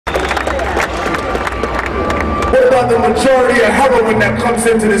about the majority of heroin that comes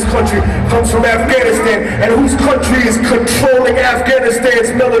into this country comes from Afghanistan, and whose country is controlling Afghanistan's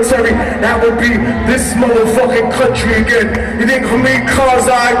military? That would be this motherfucking country again. You think Hamid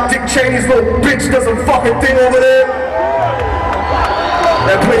Karzai, Dick Cheney's little bitch, does a fucking thing over there?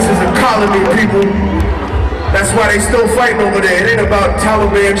 That place is a colony, people. That's why they still fighting over there. It ain't about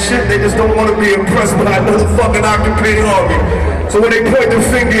Taliban shit. They just don't want to be impressed by another fucking occupating army. So when they point the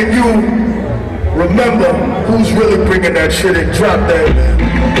finger at you, remember who's really bringing that shit and drop that.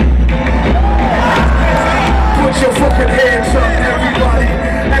 Put your fucking hands up, everybody.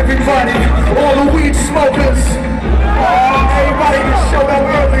 Everybody. All the weed smokers. Everybody can show up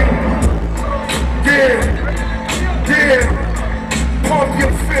early. Yeah. Yeah. Pump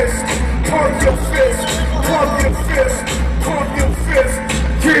your fist. Pump your fist. Pump your fist, pump your fist,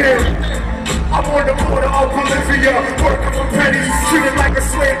 yeah. I'm on the border of Bolivia, working for pennies, treated like a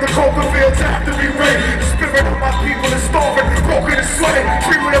slave. The coca fields have to be raped. The spirit of my people is starving, broken and sweating,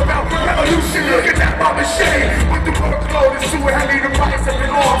 dreaming about revolution, looking at my machine. With the workload is too heavy to rise up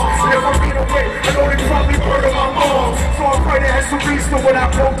in arms. And if I mean away, I know they probably murder my mom. So I pray they had some reason when I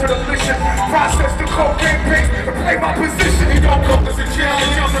go to the mission. Process the cocaine paste and play my position. He don't come as a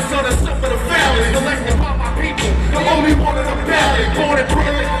challenge, I'm the son of some of the family. Elected by my people, I'm only one of the ballot. Born and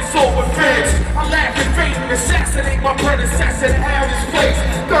bred, soul with fans. I laugh in vain and assassinate my predecessor to have his place.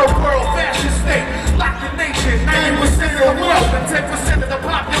 Third world fascist state, lock the nation. 90% of the wealth and 10% of the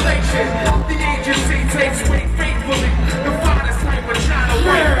population. The agency takes weight faithfully. The finest type of China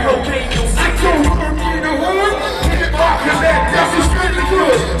white cocaine you'll see. I don't work in the hood. Hit my connect, that's what's really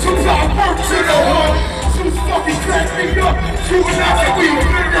good. Sometimes I work to the hood. Shoes fucking crack me up. Shooting out that we were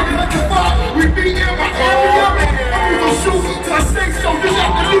living like the fire. We beat in my area. I'm gonna shoot till I say so. You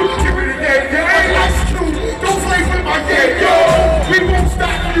got to lose. Give me the game. Don't play with my game, yo! We won't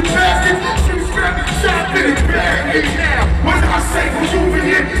stop you bastards! Shoot, grab the shot, then it's bad now! When I say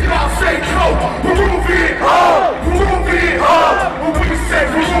Peruvian, y'all say no! Peruvian! Peruvian! When we say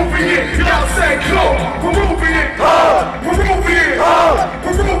Peruvian, y'all say no! Peruvian! Peruvian!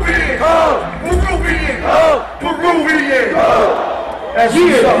 Peruvian! Peruvian! Peruvian! That's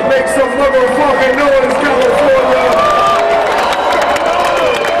what's up. Make some motherfucking noise, California!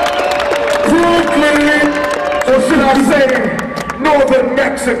 Or should I say, Northern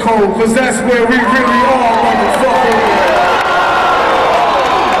Mexico, because that's where we really are, motherfucker.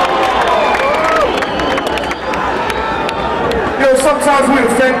 You know, sometimes we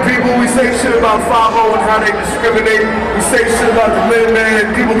offend people, we say shit about 5-0 and how they discriminate, we say shit about the middleman,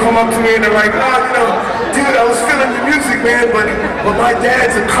 and people come up to me and they're like, nah, you know, dude, I was feeling the music, man, but my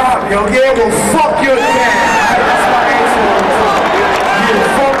dad's a cop, yo. Yeah, well, fuck your dad. That's my answer.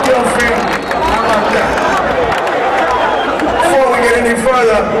 Yeah, fuck your family. How about that? Before we get any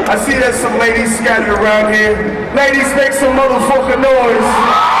further, I see there's some ladies scattered around here. Ladies, make some motherfucking noise.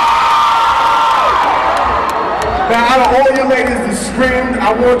 Now, out of all you ladies that screamed,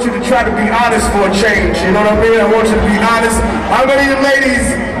 I want you to try to be honest for a change. You know what I mean? I want you to be honest. How many of you ladies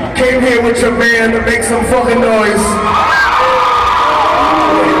came here with your man to make some fucking noise?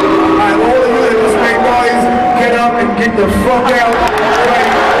 Alright, all of you that just make noise, get up and get the fuck out.